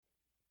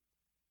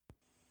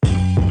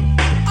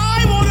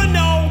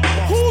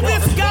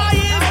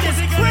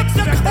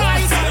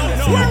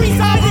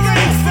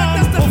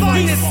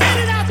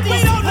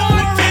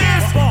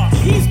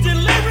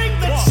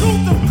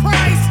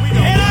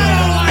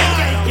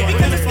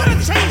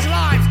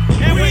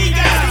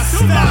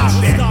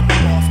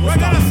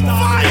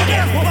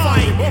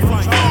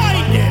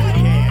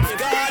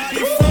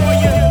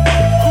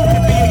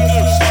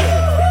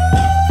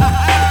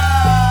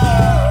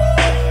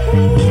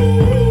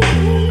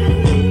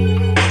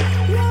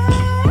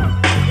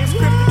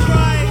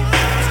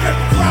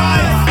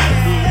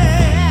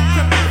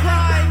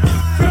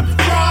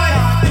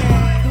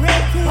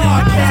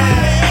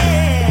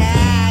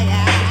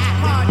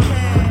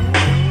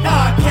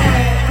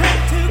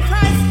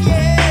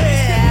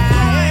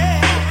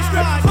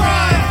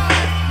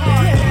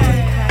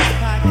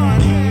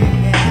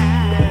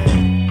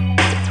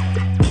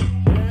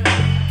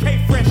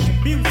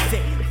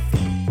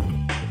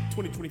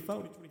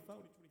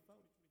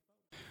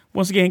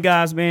Once again,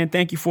 guys, man,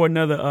 thank you for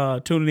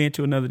tuning in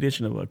to another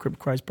edition of Crip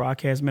Christ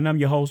Podcast. Man, I'm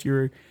your host,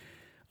 your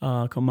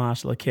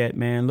Kamash Laquette,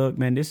 man. Look,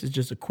 man, this is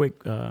just a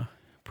quick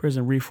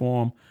prison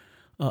reform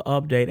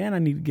update, and I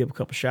need to give a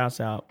couple shouts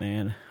out,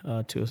 man,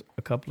 to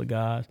a couple of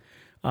guys.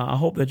 I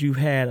hope that you've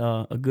had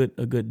a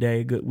good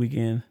day, a good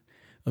weekend,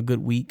 a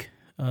good week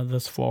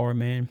thus far,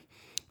 man.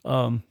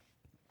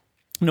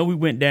 We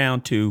went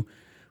down to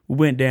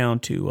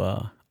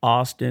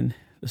Austin,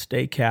 the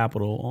state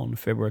capitol, on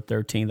February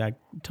 13th. I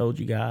told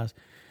you guys,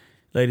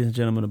 ladies and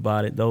gentlemen,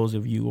 about it. Those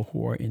of you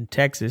who are in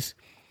Texas.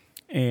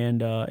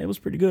 And it was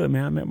pretty good,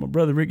 man. I met my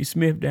brother Ricky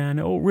Smith down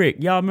there. Old Rick.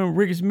 Y'all remember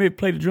Ricky Smith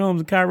played the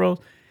drums in Kairos?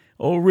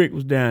 Old Rick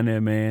was down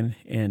there, man.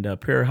 And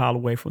Perry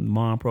Holloway from the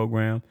Mom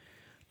program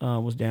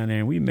was down there.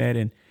 And we met,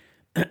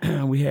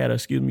 and we had,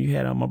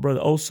 my brother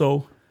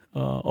Oso.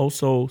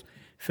 Oso's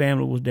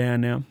family was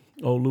down there.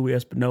 Old Louis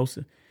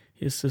Espinosa,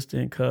 his sister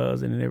and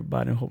cousin, and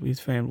everybody. And hope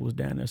his family was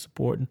down there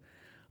supporting.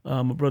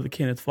 My brother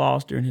Kenneth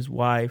Foster and his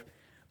wife.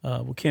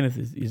 Kenneth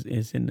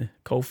is in the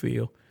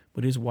Cofield,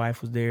 but his wife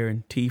was there,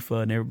 and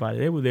Tifa and everybody.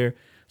 They were there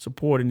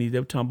supporting these. They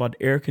were talking about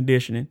the air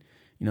conditioning.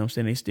 You know what I'm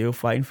saying? They still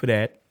fighting for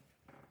that.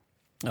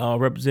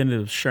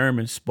 Representative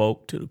Sherman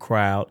spoke to the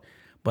crowd,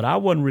 but I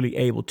wasn't really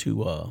able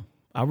to.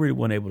 I really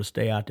wasn't able to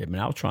stay out there,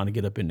 man. I was trying to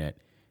get up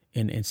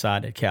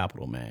inside that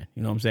Capitol, man.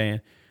 You know what I'm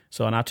saying?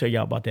 So, and I'll tell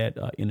y'all about that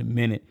in a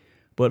minute.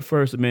 But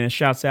first, man,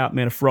 shouts out,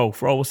 man, to Fro.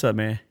 Fro, what's up,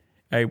 man?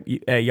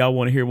 Hey, y'all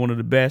want to hear one of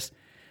the best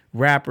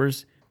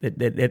rappers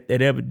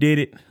that ever did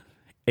it?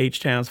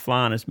 H-Town's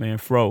finest, man,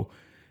 Fro.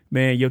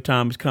 Man, your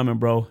time is coming,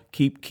 bro.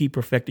 Keep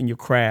perfecting your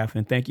craft,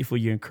 and thank you for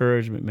your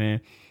encouragement,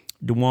 man.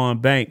 Dewan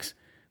Banks,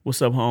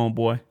 what's up,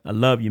 homeboy? I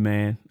love you,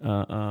 man.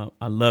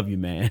 I love you,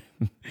 man.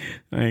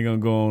 I ain't gonna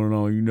go on and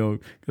on, you know,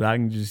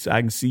 because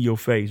I can see your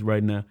face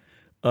right now.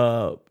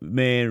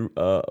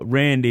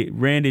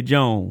 Randy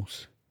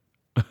Jones.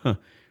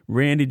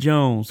 Randy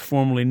Jones,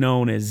 formerly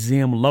known as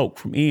Zim Loke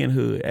from Ian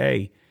Hood.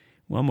 Hey,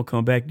 well, I'm gonna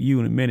come back to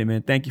you in a minute,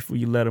 man. Thank you for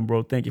your letter,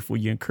 bro. Thank you for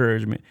your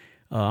encouragement.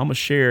 I'm gonna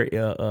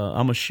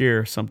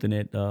share something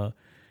that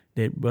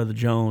Brother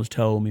Jones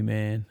told me,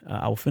 man.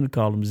 I was finna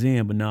call him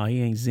Zim, but no,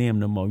 he ain't Zim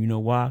no more. You know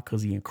why?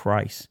 Because he in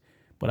Christ.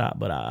 But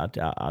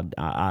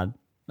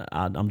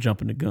I'm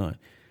jumping the gun.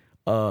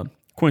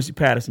 Quincy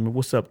Patterson, man,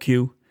 what's up,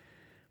 Q?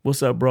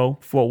 What's up, bro?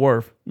 Fort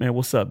Worth, man.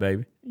 What's up,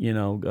 baby? You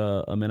know,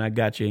 I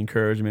got your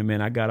encouragement,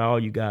 man. I got all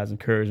you guys'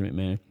 encouragement,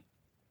 man.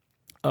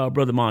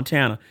 Brother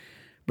Montana,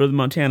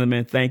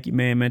 man. Thank you,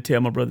 man.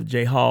 Tell my brother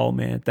Jay Hall,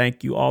 man.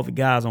 Thank you, all the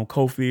guys on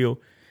Cofield.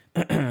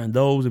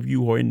 Those of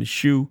you who are in the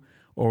SHU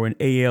or in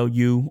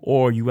ALU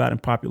or you out in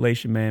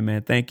population,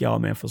 man. Thank y'all,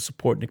 man, for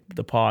supporting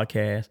the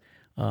podcast.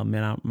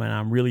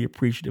 I'm really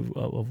appreciative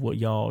of what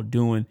y'all are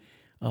doing,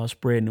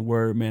 spreading the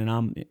word, man.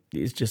 I'm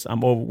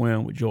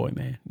overwhelmed with joy,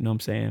 man. You know what I'm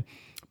saying?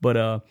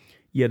 But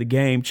the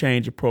Game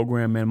Changer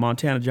program, man.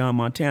 John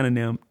Montana and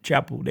them,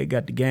 Chapel, they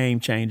got the Game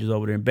Changers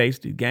over there. And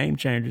basically, Game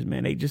Changers,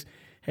 man, they just,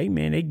 hey,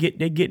 man, they're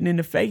getting in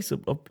the face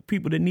of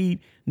people that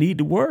need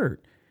the word.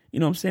 You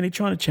know what I'm saying? They're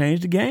trying to change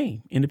the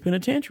game in the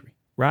penitentiary,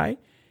 right?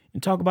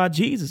 And talk about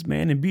Jesus,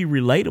 man, and be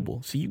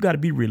relatable. See, you got to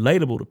be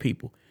relatable to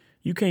people.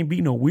 You can't be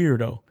no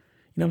weirdo. You know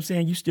what I'm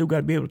saying? You still got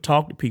to be able to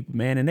talk to people,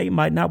 man, and they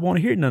might not want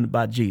to hear nothing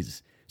about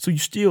Jesus. So you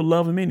still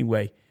love them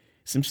anyway.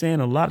 So I'm saying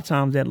a lot of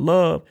times that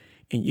love,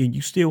 and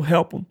you still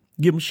help them,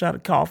 give them a shot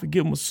of coffee,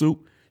 give them a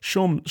soup,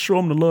 show them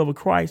the love of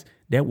Christ,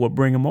 that will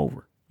bring them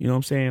over. You know what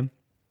I'm saying?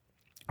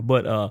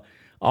 But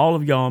all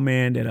of y'all,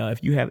 man, that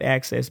if you have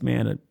access,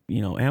 man,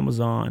 to,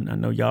 Amazon, I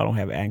know y'all don't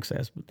have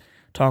access, but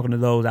talking to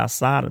those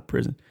outside of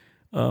prison,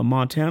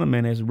 Montana,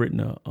 man, has written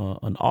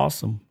an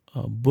awesome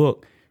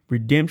book,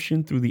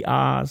 Redemption Through the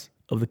Eyes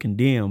of the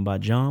Condemned by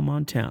John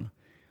Montana.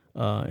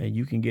 And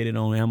you can get it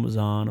on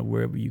Amazon or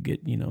wherever you get,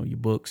 your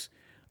books.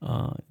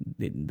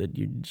 That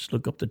you just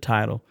look up the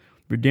title,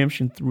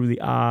 Redemption Through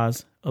the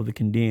Eyes of the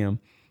Condemned.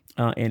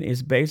 And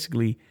it's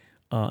basically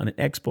an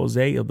expose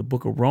of the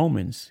book of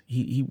Romans.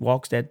 He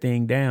walks that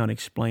thing down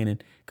explaining,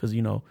 because,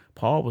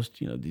 Paul was,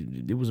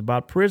 it was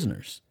about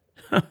prisoners,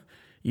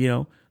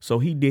 so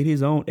he did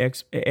his own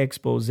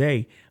expose.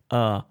 Say,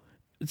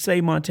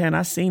 Montana,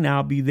 I seen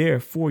I'll Be There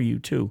For You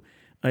too.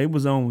 It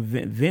was on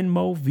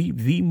Vimeo,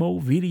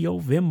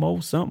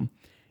 something.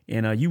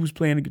 And you was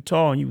playing the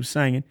guitar and you was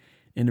singing.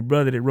 And the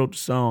brother that wrote the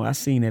song, I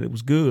seen that it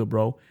was good,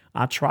 bro.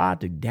 I tried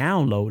to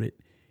download it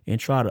and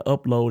try to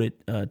upload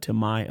it to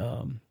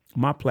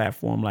my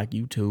platform like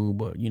YouTube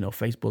or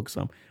Facebook or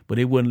something, but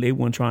they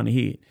wasn't trying to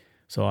hear it.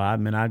 So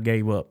I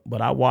gave up.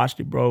 But I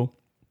watched it, bro.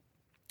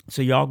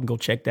 So y'all can go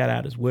check that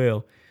out as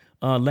well.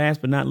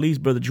 Last but not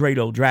least, brother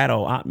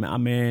Drado.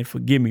 Man,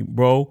 forgive me,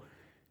 bro.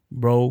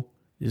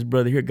 This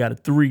brother here got a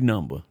 3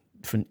 number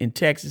in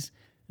Texas.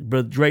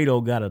 Brother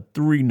Drado got a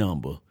 3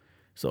 number.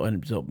 So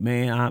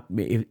man,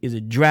 is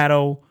it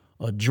Drado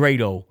or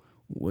Drado?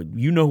 Well,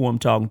 you know who I'm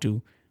talking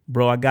to,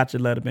 bro. I got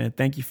your letter, man.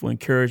 Thank you for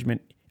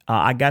encouragement.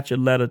 I got your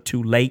letter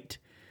too late,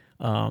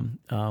 but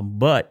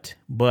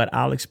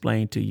I'll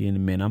explain to you in a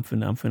minute. I'm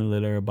finna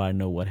let everybody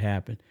know what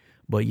happened.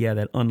 But yeah,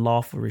 that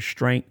unlawful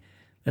restraint,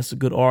 that's a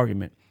good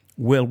argument.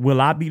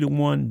 Will I be the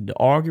one to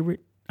argue it?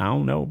 I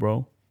don't know,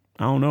 bro.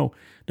 I don't know.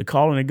 The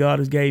calling that God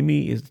has gave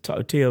me is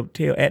to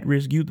tell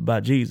at-risk youth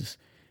about Jesus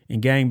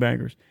and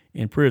gangbangers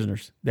and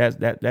prisoners.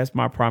 That's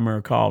my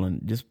primary calling.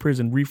 This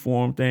prison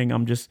reform thing,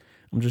 I'm just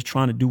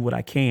trying to do what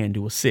I can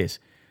to assist.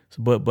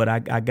 So, but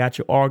I got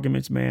your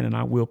arguments, man, and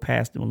I will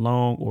pass them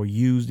along or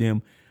use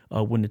them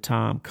when the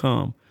time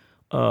come.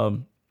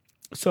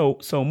 So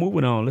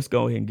moving on, let's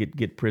go ahead and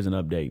get prison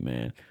update,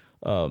 man.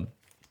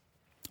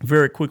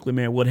 Very quickly,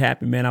 man, what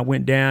happened, man? I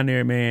went down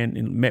there, man,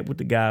 and met with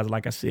the guys,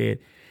 like I said,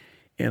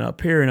 and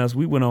pairing us,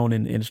 we went on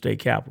in the state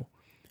capitol.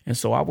 And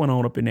so I went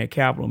on up in that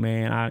capitol,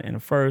 man. In the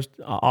first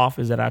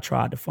office that I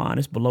tried to find,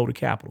 it's below the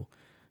capitol.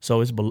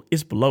 So it's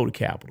below the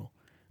capitol.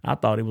 I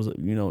thought it was, all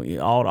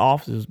the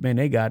offices, man,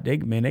 they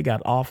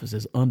got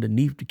offices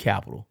underneath the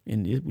capitol.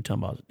 And we're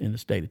talking about in the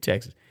state of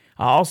Texas.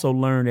 I also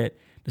learned that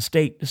the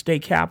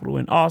state capitol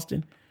in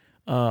Austin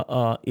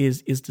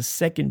is the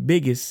second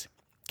biggest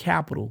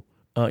capital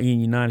in the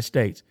United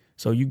States.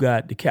 So you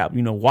got the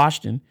capital,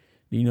 Washington,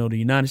 the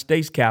United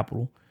States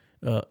capital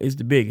is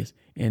the biggest,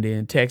 and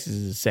then Texas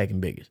is the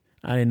second biggest.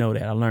 I didn't know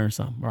that. I learned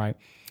something, right?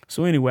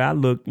 So anyway, I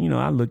looked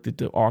at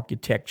the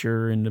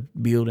architecture and the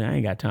building. I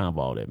ain't got time for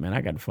all that, man.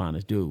 I got to find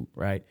this dude,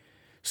 right?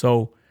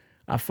 So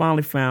I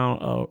finally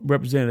found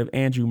Representative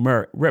Andrew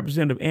Murray.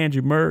 Representative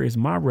Andrew Murray is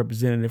my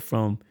representative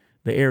from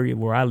the area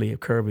where I live,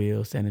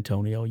 Kerrville, San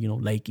Antonio,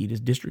 Lakey, this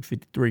District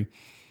 53.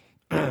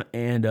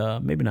 And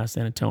maybe not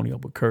San Antonio,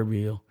 but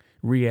Kerrville,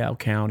 Riel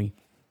County.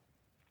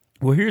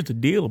 Well, here's the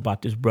deal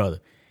about this brother.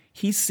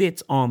 He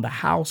sits on the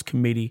House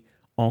Committee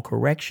on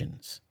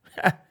Corrections.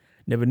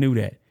 Never knew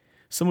that.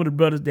 Some of the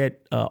brothers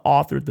that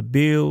authored the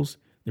bills,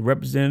 the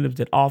representatives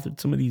that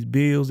authored some of these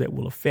bills that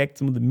will affect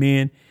some of the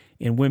men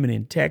and women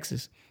in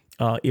Texas,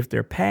 if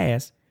they're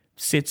passed,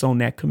 sits on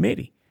that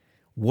committee.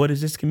 What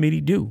does this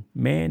committee do?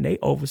 Man, they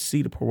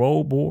oversee the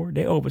parole board.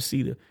 They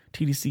oversee the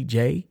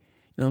TDCJ. You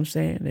know what I'm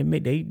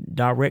saying? They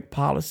direct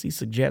policy,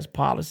 suggest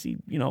policy,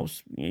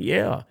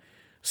 yeah.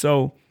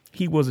 So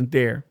he wasn't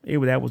there.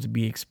 That was to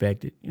be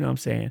expected. You know what I'm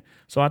saying?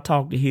 So I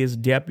talked to his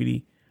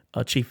deputy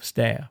chief of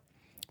staff.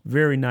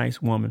 Very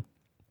nice woman.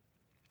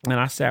 And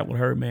I sat with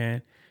her,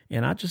 man,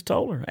 and I just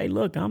told her, hey,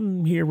 look,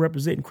 I'm here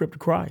representing Crypto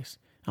Christ.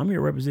 I'm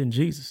here representing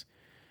Jesus.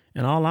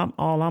 And all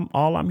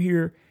I'm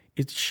here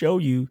is to show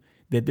you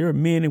that there are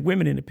men and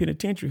women in the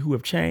penitentiary who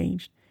have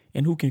changed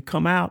and who can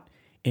come out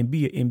and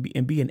be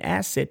an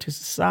asset to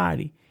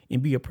society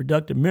and be a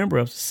productive member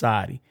of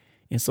society.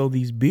 And so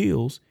these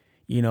bills,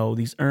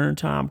 these earned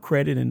time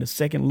credit and the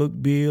second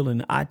look bill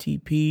and the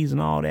ITPs and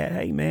all that,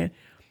 hey, man,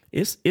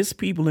 it's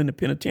people in the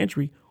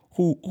penitentiary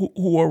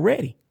who are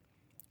ready.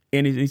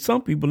 And there's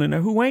some people in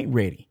there who ain't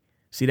ready.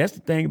 See, that's the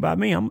thing about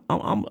me. I'm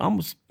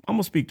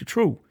gonna speak the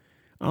truth.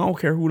 I don't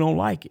care who don't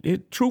like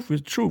it. Truth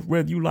is truth.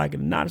 Whether you like it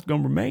or not, it's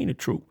gonna remain the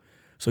truth.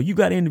 So you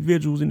got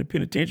individuals in the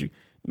penitentiary,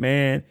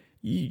 man,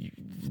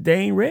 they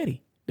ain't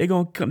ready. They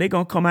gonna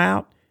come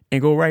out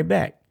and go right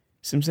back.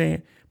 See what I'm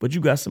saying? But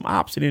you got some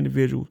opposite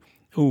individuals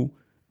who,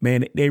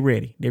 man, they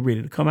ready. They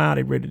ready to come out.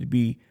 They ready to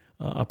be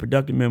a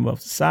productive member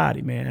of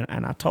society, man.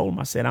 And I told them,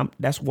 I said,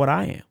 that's what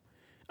I am.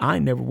 I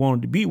never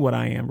wanted to be what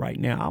I am right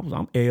now.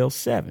 I'm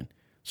L7,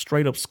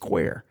 straight up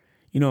square.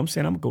 You know what I'm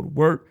saying? I'm gonna go to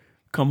work,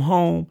 come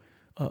home,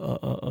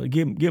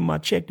 give my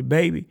check to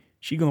baby.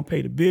 She gonna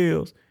pay the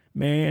bills,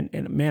 man.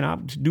 And man, I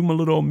do my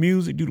little old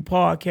music, do the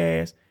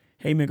podcast.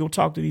 Hey man, go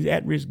talk to these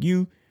at-risk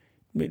youth.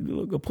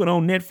 Go put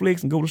on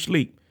Netflix and go to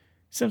sleep.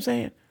 See what I'm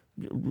saying?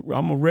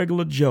 I'm a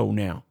regular Joe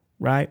now,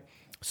 right?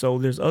 So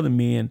there's other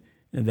men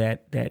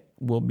that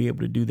will be able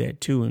to do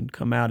that too and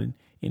come out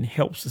and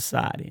help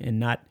society and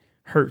not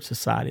hurt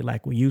society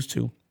like we used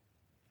to.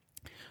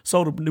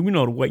 So we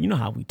know the way,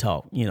 how we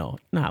talk,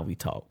 how we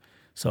talk.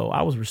 So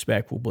I was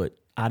respectful, but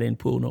I didn't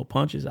pull no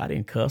punches. I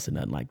didn't cuss or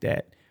nothing like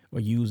that or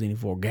use any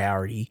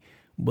vulgarity.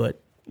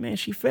 But man,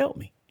 she felt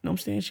me. You know what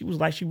I'm saying? She was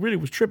like, she really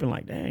was tripping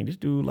like, dang, this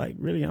dude, like,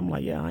 really? I'm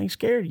like, yeah, I ain't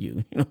scared of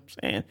you. You know what I'm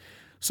saying?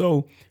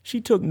 So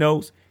she took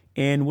notes,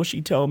 and what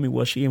she told me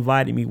was she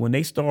invited me when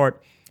they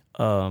start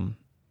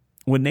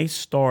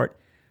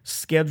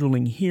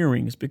scheduling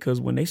hearings,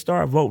 because when they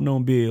start voting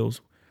on bills,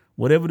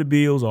 whatever the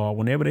bills are,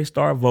 whenever they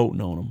start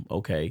voting on them,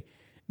 okay,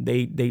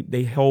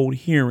 they hold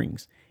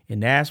hearings,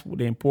 and that's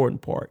the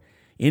important part.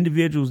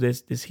 Individuals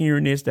that's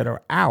hearing this that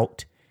are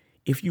out,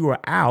 if you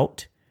are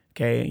out,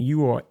 okay, and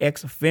you are an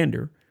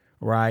ex-offender,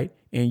 right,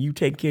 and you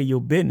take care of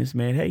your business,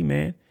 man, hey,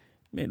 man,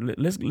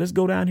 let's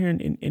go down here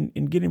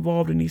and get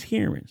involved in these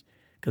hearings,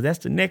 because that's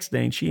the next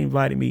thing. She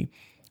invited me,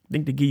 I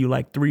think, to give you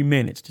like 3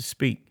 minutes to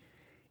speak.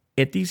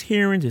 At these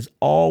hearings, it's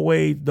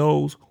always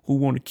those who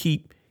want to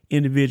keep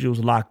individuals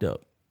locked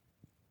up.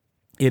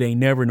 It ain't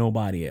never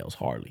nobody else,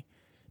 hardly.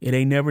 It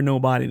ain't never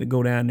nobody to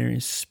go down there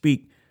and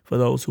speak for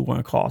those who are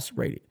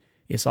incarcerated.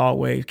 It's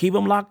always keep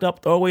them locked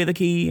up, throw away the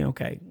key.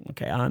 Okay,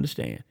 I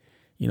understand.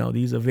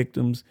 These are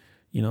victims.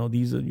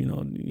 These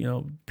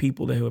are,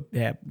 people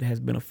that has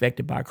been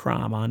affected by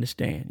crime. I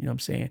understand. You know what I'm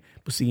saying?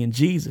 But see, in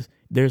Jesus,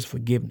 there's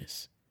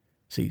forgiveness.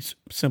 See,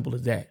 simple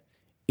as that.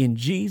 In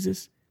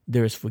Jesus,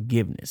 there's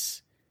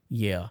forgiveness.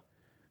 Yeah.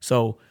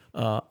 So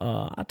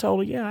I told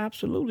her, yeah,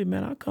 absolutely,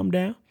 man, I'll come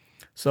down.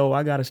 So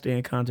I got to stay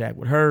in contact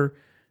with her.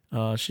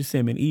 She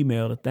sent me an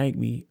email to thank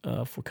me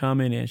for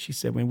coming, and she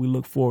said, "Man, we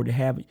look forward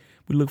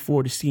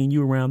to seeing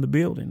you around the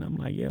building." I'm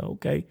like, "Yeah,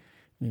 okay."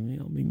 And,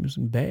 give me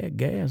some bad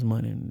gas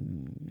money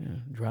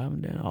and driving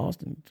down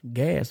Austin,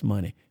 gas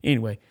money.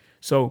 Anyway,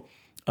 so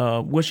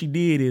what she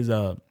did is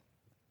I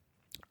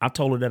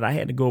told her that I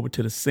had to go over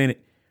to the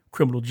Senate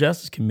Criminal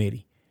Justice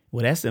Committee.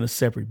 Well, that's in a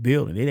separate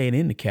building. It ain't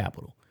in the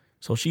Capitol.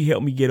 So she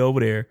helped me get over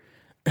there.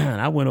 And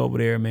I went over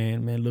there,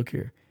 man, look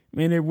here.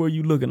 Man, everywhere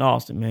you look in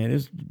Austin, man,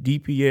 it's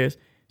DPS,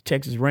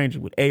 Texas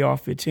Rangers with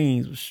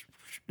AR-15s.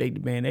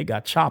 They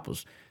got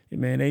choppers.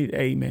 Man,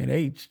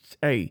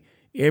 they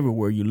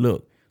everywhere you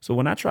look. So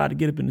when I tried to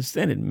get up in the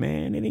Senate,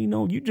 man, it ain't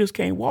no, you just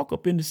can't walk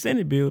up in the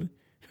Senate building.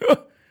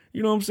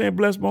 You know what I'm saying?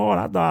 Bless my heart.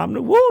 I thought I'm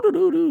the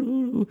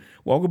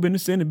walk up in the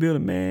Senate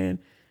building, man.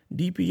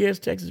 DPS,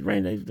 Texas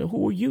Rangers.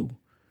 Who are you?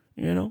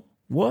 You know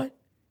what?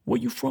 Where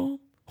you from?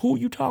 Who are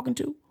you talking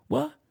to?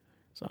 What?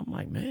 So I'm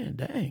like, man,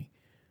 dang.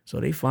 So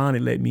they finally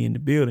let me in the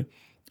building,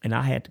 and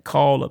I had to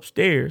call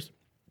upstairs.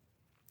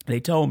 They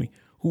told me,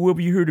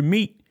 whoever you're here to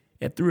meet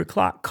at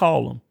 3:00,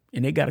 call them,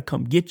 and they got to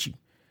come get you.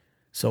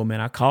 So,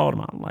 man, I called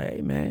them. I'm like,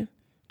 hey, man,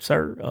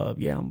 sir,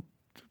 I'm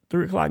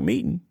 3:00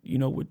 meeting,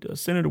 with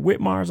Senator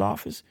Whitmire's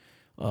office.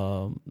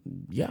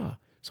 Yeah.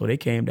 So they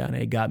came down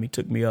and they got me,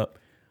 took me up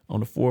on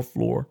the 4th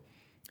floor.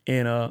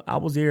 And I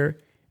was there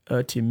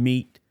to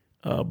meet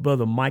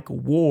Brother Michael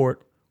Ward,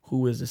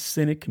 who is the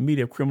Senate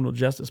Committee of Criminal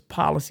Justice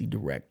Policy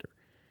Director.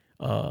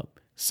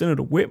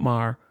 Senator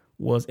Whitmire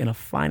was in a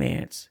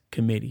finance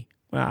committee.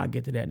 Well, I'll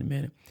get to that in a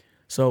minute.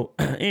 So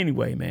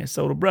anyway, man,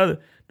 so the brother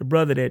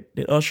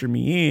that ushered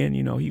me in,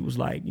 he was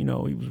like, he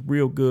was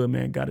real good,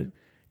 man. Got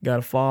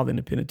a father in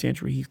the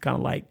penitentiary. He's kind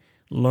of like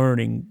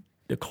learning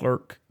the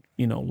clerk,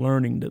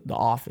 learning the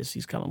office.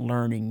 He's kind of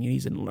learning.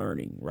 He's in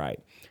learning, right?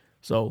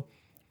 So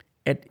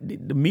at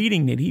the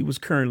meeting that he was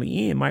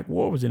currently in, Mike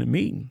Ward was in a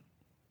meeting,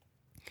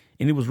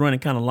 and it was running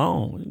kind of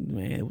long.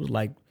 Man, it was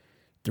like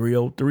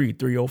 3:03,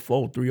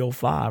 3:04,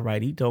 3:05,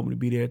 right? He told me to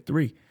be there at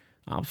 3.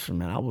 I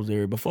was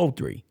there before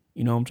 3.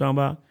 You know what I'm talking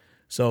about?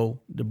 So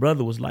the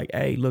brother was like,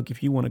 hey, look,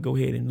 if you want to go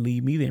ahead and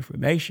leave me the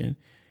information.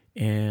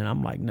 And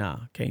I'm like,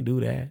 nah, can't do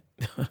that.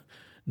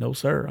 No,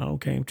 sir. I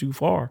don't came too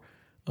far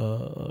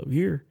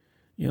here,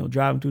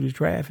 driving through this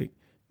traffic.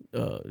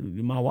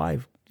 My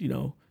wife,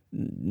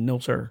 no,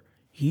 sir.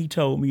 He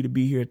told me to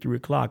be here at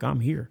 3:00. I'm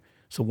here.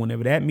 So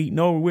whenever that meeting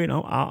over with,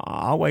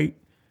 I'll wait.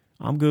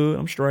 I'm good.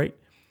 I'm straight.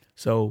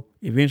 So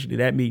eventually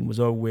that meeting was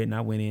over with, and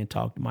I went in and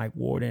talked to Mike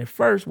Ward. And at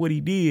first what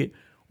he did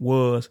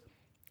was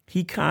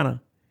he kind of,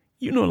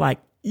 like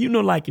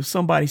if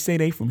somebody say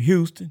they from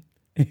Houston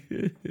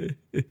and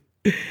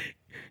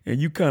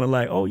you kind of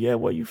like, oh yeah,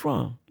 where you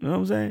from? You know what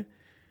I'm saying?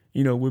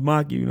 With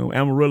Mike,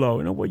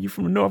 Amarillo, where you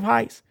from, the North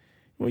Heights?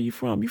 Where you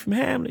from? You from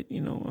Hamlet?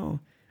 You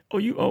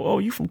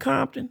from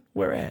Compton?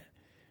 Where at?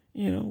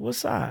 What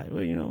side?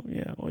 Well,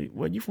 yeah.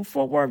 Well, you from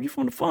Fort Worth? You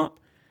from the Funk?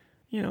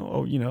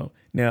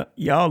 Now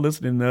y'all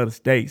listening to other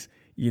states,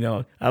 I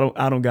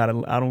don't got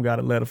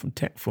a letter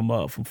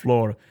from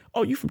Florida.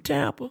 Oh, you from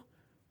Tampa?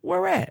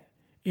 Where at?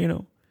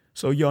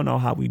 So y'all know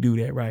how we do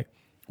that, right?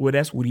 Well,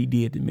 that's what he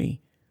did to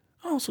me.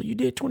 Oh, so you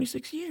did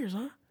 26 years,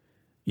 huh?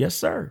 Yes,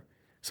 sir.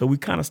 So we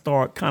kind of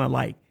start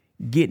like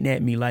getting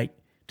at me like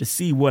to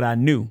see what I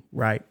knew,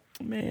 right?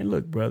 Man,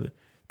 look, brother,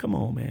 come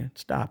on, man,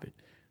 stop it.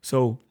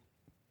 So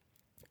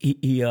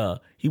he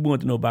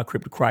wanted to know about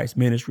Cryptic Christ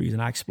Ministries,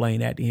 and I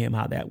explained that to him,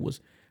 how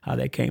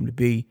that came to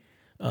be,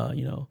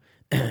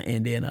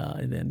 and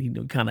then he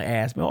kind of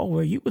asked me, oh,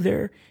 well, you were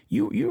there,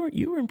 you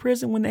were in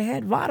prison when they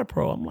had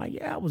VitaPro. I'm like,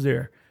 yeah, I was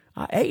there.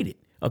 I ate it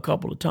a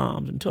couple of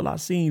times until I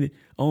seen it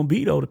on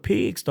Beto. The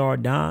pigs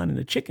started dying and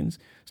the chickens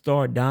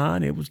started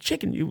dying. It was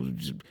chicken.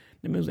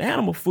 It was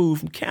animal food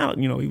from cow.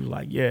 He was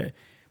like, yeah.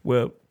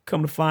 Well,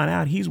 come to find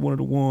out, he's one of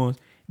the ones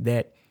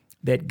that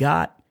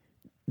got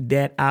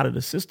that out of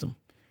the system.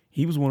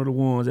 He was one of the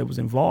ones that was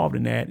involved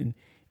in that. And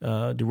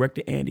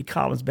Director Andy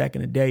Collins back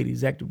in the day, the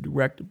executive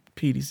director,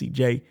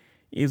 PDCJ,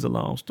 is a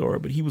long story,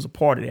 but he was a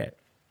part of that.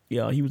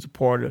 Yeah, he was a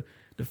part of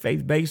the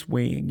faith-based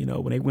wing.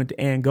 When they went to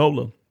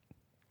Angola,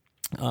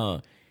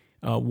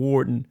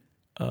 Warden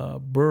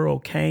Burrow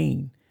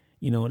Kane,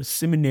 the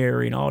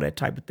seminary and all that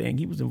type of thing.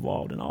 He was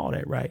involved in all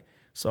that, right?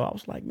 So I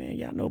was like, man,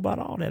 yeah, I know about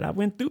all that. I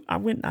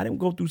didn't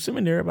go through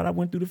seminary, but I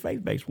went through the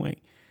faith-based wing.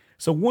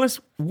 So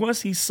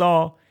once he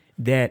saw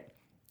that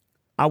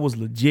I was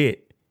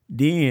legit,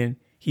 then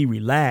he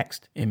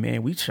relaxed, and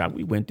man, we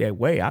went that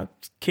way. I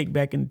kicked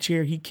back in the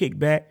chair, he kicked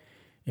back,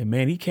 and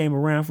man, he came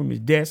around from his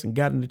desk and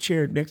got in the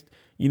chair next,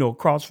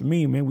 across from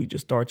me, and man, we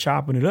just started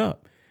chopping it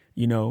up,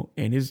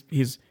 and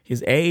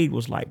his aide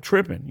was like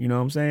tripping, you know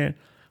what I'm saying?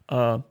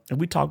 And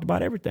we talked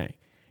about everything.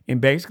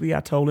 And basically I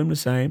told him the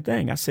same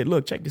thing. I said,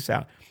 look, check this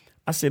out.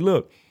 I said,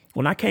 look,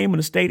 when I came in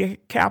the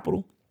state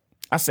capitol,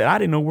 I said, I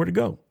didn't know where to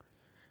go.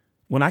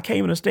 When I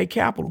came in the state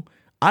capitol,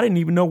 I didn't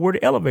even know where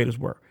the elevators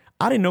were.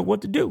 I didn't know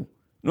what to do. You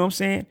know what I'm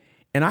saying?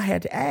 And I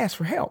had to ask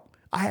for help.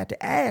 I had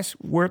to ask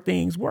where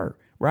things were,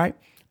 right?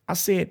 I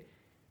said,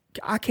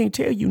 I can't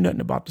tell you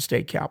nothing about the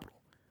state capitol.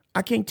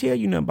 I can't tell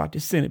you nothing about the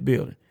Senate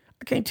building.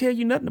 I can't tell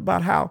you nothing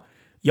about how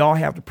y'all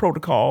have the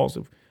protocols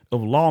of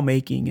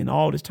lawmaking and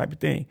all this type of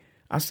thing.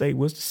 I say,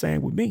 what's the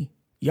same with me?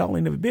 Y'all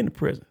ain't never been to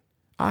prison.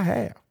 I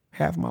have,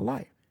 half my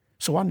life.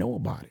 So I know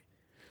about it.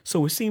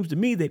 So it seems to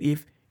me that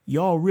if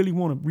y'all really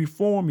want to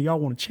reform and y'all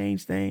want to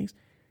change things,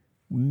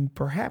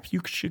 perhaps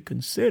you should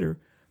consider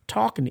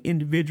talking to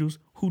individuals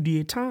who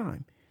did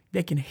time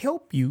that can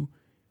help you,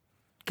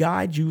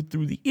 guide you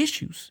through the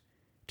issues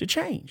to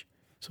change.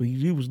 So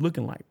he was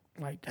looking like,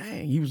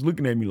 dang, he was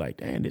looking at me like,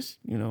 dang, this,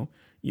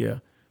 yeah.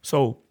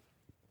 So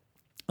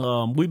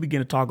we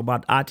began to talk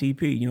about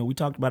ITP. We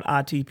talked about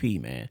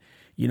ITP, man.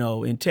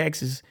 In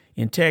Texas,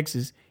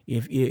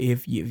 if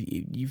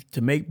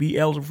be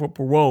eligible for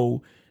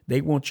parole, they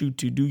want you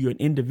to do your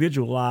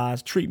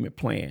individualized treatment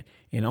plan.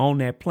 And on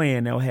that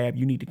plan, they'll have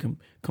you need to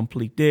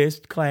complete this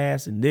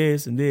class and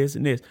this and this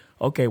and this.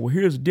 Okay, well,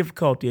 here's the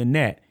difficulty in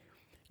that.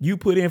 You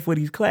put in for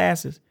these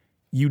classes,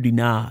 you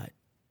denied.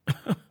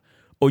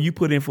 Or you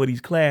put in for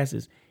these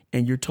classes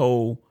and you're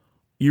told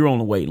you're on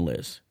the waiting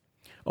list.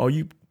 Or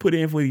you put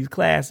in for these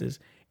classes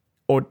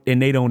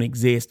and they don't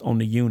exist on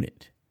the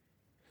unit.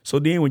 So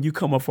then when you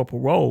come up for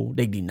parole,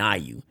 they deny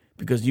you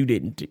because you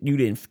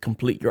didn't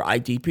complete your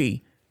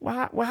ITP.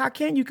 Well, how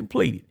can you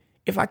complete it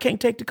if I can't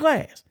take the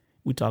class?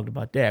 We talked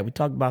about that. We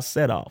talked about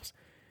set-offs.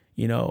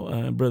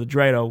 Brother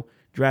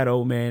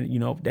Drado, man,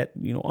 that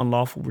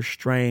unlawful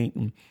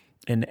restraint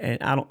and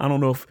I don't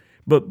know if,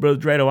 but Brother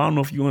Drado, I don't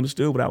know if you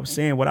understood what I was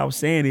saying. What I was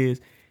saying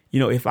is,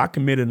 if I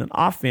committed an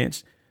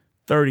offense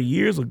 30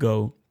 years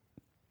ago,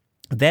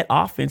 that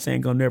offense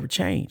ain't gonna never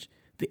change.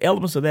 The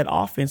elements of that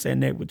offense ain't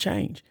never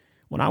change.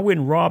 When I went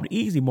and robbed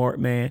Easy Mart,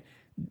 man,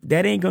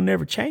 that ain't gonna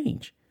never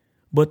change.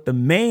 But the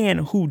man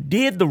who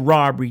did the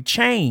robbery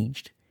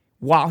changed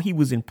while he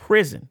was in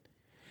prison.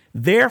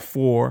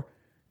 Therefore,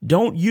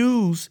 don't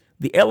use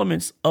the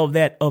elements of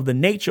the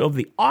nature of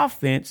the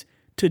offense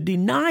to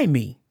deny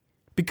me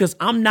because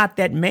I'm not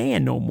that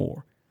man no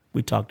more.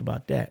 We talked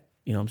about that.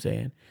 You know what I'm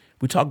saying?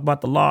 We talked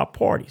about the law of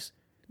parties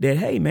that,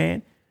 hey,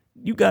 man,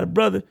 you got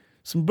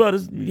some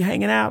brothers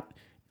hanging out,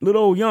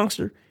 little old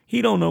youngster.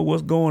 He don't know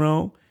what's going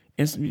on.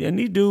 And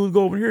these dudes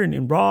go over here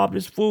and rob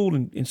this fool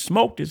and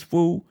smoke this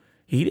fool.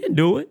 He didn't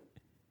do it.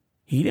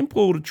 He didn't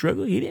pull the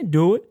trigger. He didn't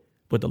do it.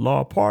 But the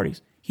law of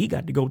parties, he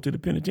got to go to the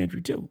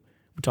penitentiary too.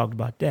 We talked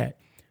about that.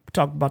 We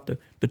talked about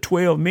the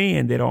 12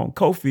 men that are on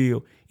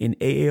Cofield in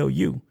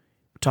ALU.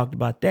 We talked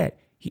about that.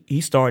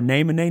 He started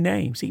naming their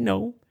names. He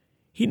know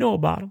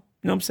about them.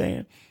 You know what I'm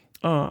saying?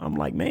 I'm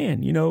like,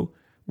 man,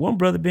 one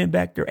brother been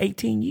back there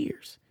 18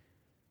 years.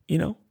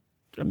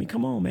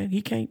 Come on, man.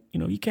 He can't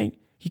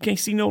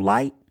see no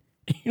light.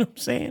 You know what I'm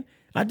saying?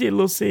 I did a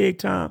little seg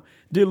time,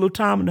 did a little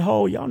time in the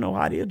hole. Y'all know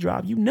how they'll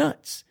drive you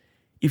nuts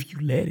if you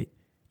let it.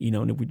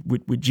 And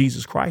with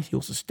Jesus Christ,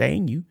 he'll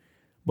sustain you.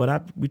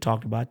 But we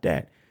talked about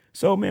that.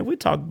 So, man, we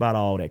talked about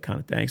all that kind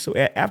of thing. So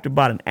after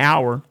about an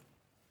hour,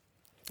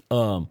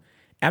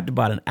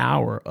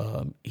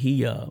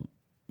 he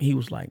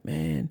was like,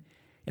 man,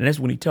 and that's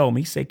when he told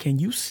me, he said, can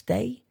you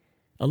stay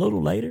a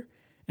little later?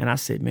 And I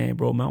said, man,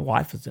 bro, my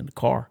wife is in the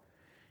car.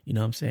 You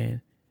know what I'm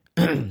saying?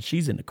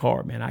 She's in the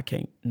car, man. I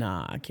can't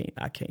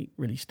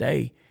really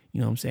stay. You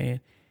know what I'm saying?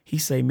 He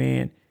say,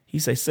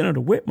 Senator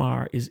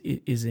Whitmire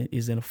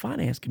is in a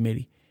finance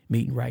committee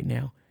meeting right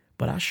now,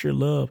 but I sure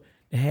love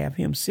to have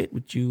him sit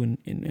with you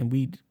and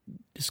we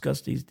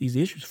discuss these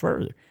issues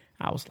further.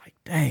 I was like,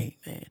 dang,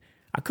 man,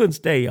 I couldn't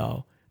stay,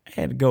 y'all. I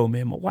had to go,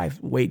 man. My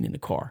wife waiting in the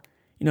car.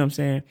 You know what I'm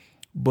saying?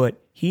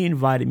 But he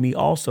invited me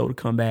also to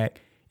come back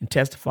and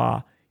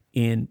testify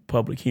in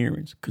public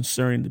hearings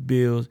concerning the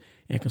bills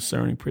and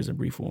concerning prison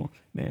reform,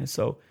 man.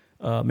 So,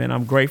 man,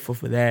 I'm grateful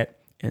for that.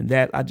 And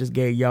that I just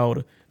gave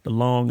y'all the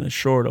long and the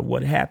short of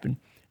what happened.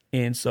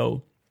 And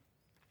so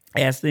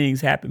as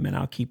things happen, man,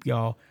 I'll keep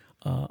y'all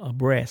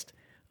abreast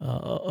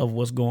of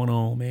what's going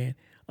on, man.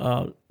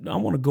 I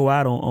want to go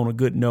out on a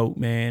good note,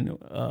 man.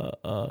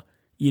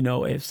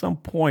 At some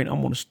point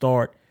I'm going to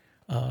start.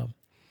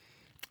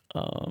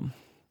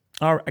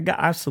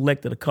 I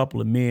selected a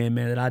couple of men,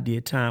 man, that I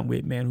did time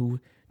with, man, who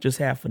just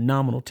have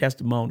phenomenal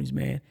testimonies,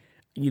 man.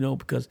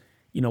 Because,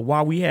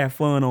 while we have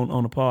fun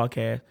on the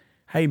podcast,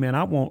 hey, man,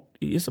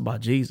 it's about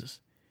Jesus.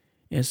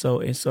 And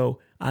so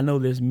I know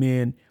there's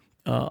men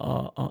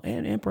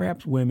and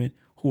perhaps women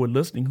who are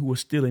listening, who are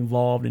still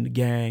involved in the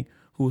gang,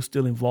 who are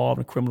still involved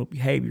in criminal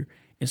behavior.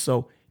 And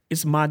so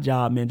it's my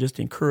job, man, just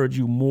to encourage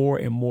you more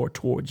and more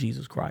toward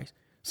Jesus Christ.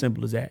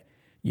 Simple as that,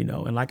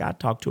 And like I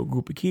talked to a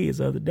group of kids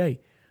the other day,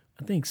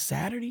 I think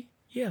Saturday.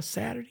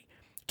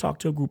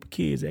 Talked to a group of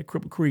kids at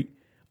Cripple Creek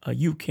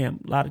youth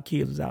camp. A lot of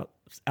kids was out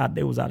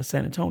of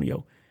San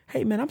Antonio.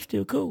 Hey, man, I'm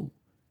still cool.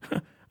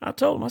 I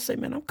told them, I said,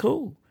 man, I'm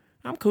cool.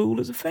 I'm cool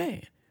as a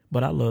fan,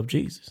 but I love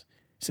Jesus.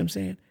 See what I'm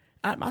saying?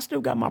 I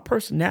still got my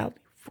personality.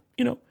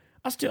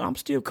 I'm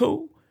still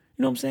cool.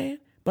 You know what I'm saying?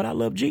 But I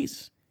love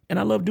Jesus and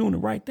I love doing the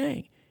right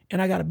thing.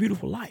 And I got a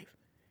beautiful life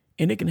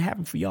and it can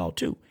happen for y'all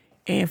too.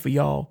 And for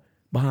y'all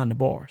behind the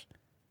bars.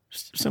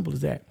 Simple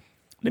as that.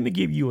 Let me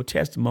give you a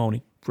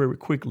testimony very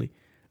quickly.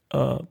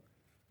 The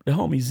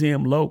homie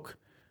Zim Loke,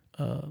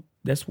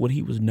 that's what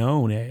he was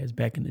known as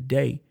back in the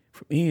day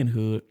from Ian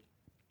Hood.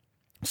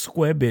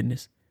 Square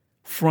business,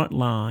 front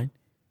line.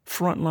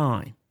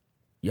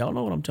 Y'all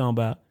know what I'm talking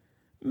about.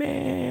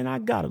 Man, I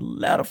got a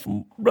letter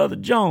from Brother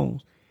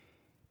Jones.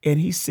 And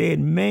he said,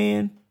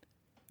 man,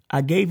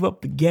 I gave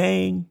up the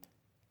gang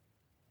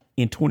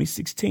in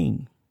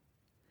 2016.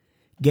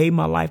 Gave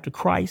my life to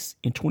Christ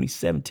in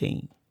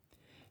 2017.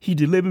 He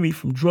delivered me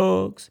from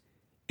drugs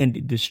and the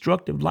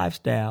destructive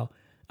lifestyle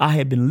I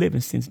had been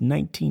living since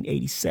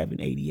 1987,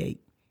 88.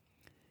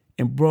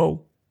 And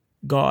bro,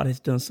 God has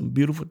done some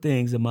beautiful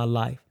things in my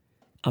life.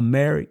 I'm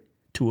married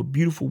to a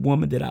beautiful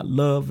woman that I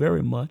love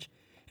very much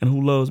and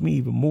who loves me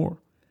even more.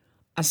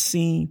 I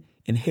seen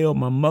and held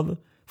my mother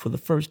for the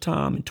first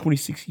time in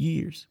 26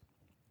 years.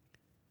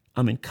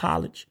 I'm in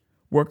college,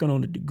 working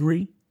on a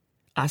degree.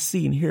 I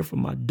see and hear from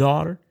my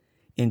daughter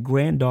and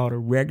granddaughter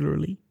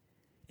regularly.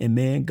 And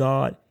man,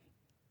 God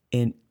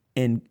and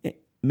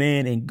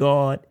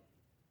God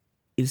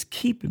is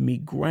keeping me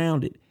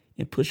grounded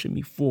and pushing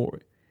me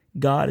forward.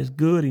 God is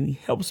good and he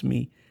helps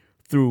me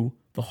through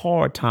the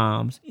hard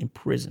times in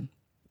prison.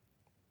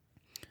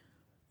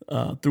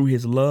 Through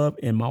his love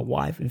and my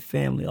wife and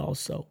family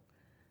also.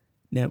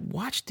 Now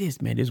watch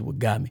this, man. This is what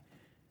got me.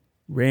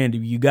 Randy,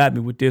 you got me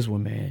with this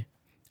one, man.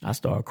 I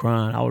started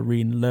crying. I was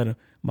reading the letter.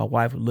 My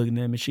wife was looking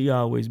at me. She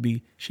always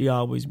be,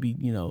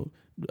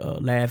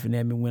 laughing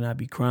at me when I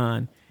be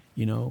crying.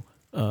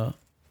 Look,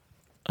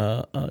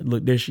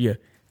 there she is.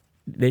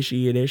 There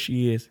she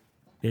is.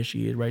 There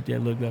she is right there.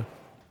 Look up.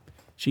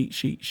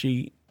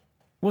 She.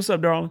 What's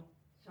up, darling?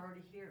 It's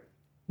already here.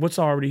 What's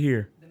already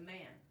here?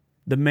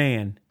 The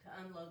man. To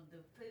unload the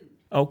food.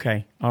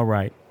 Okay. All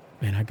right.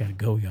 Man, I gotta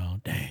go,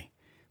 y'all. Dang.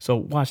 So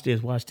watch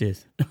this.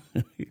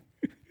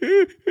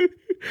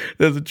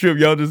 That's a trip.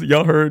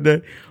 Y'all heard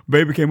that?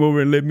 Baby came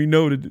over and let me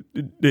know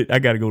that I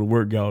gotta go to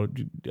work, y'all.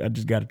 I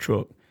just got a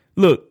truck.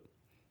 Look,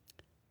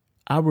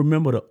 I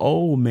remember the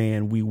old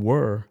man we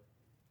were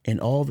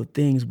and all the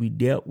things we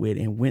dealt with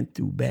and went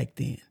through back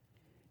then.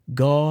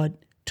 God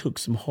took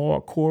some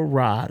hardcore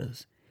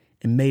riders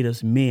and made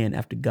us men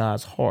after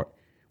God's heart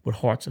with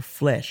hearts of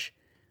flesh,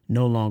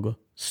 no longer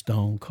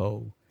stone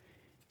cold.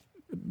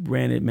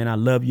 Brandon, man, I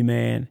love you,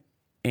 man.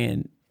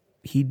 And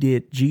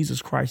Jesus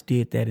Christ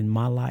did that in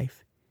my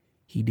life.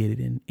 He did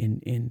it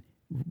in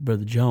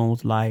Brother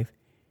Jones' life.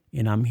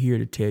 And I'm here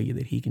to tell you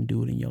that he can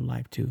do it in your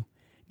life too.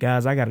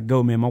 Guys, I got to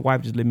go, man. My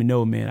wife just let me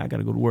know, man. I got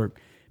to go to work.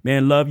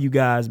 Man, love you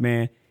guys,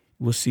 man.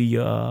 We'll see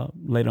you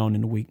later on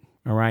in the week.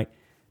 All right.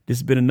 This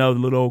has been another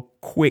little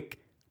quick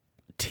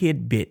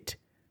tidbit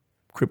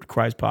Crip to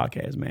Christ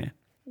podcast, man.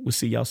 We'll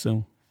see y'all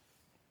soon.